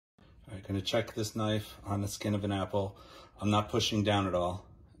right, gonna check this knife on the skin of an apple. I'm not pushing down at all.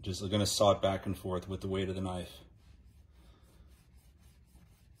 Just gonna saw it back and forth with the weight of the knife.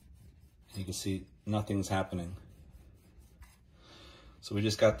 You can see nothing's happening. So we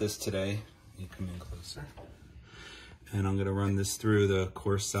just got this today. You come in closer. And I'm gonna run this through the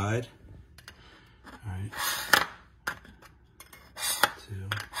coarse side. All right. 2.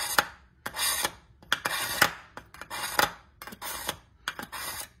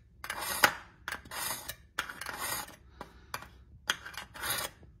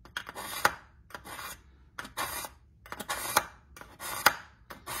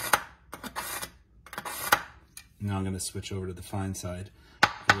 Now I'm going to switch over to the fine side.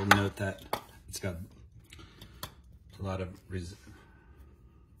 I will note that it's got a lot of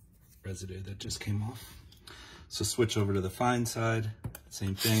residue that just came off. So switch over to the fine side,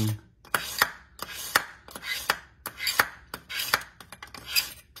 same thing.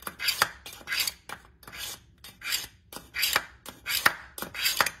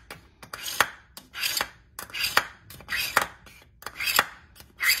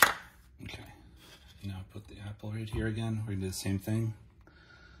 Now put the apple right here again. We're gonna do the same thing.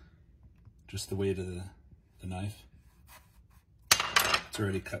 Just the weight of the knife. It's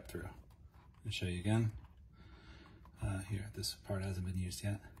already cut through. I'll show you again. Here, this part hasn't been used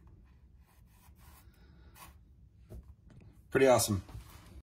yet. Pretty awesome.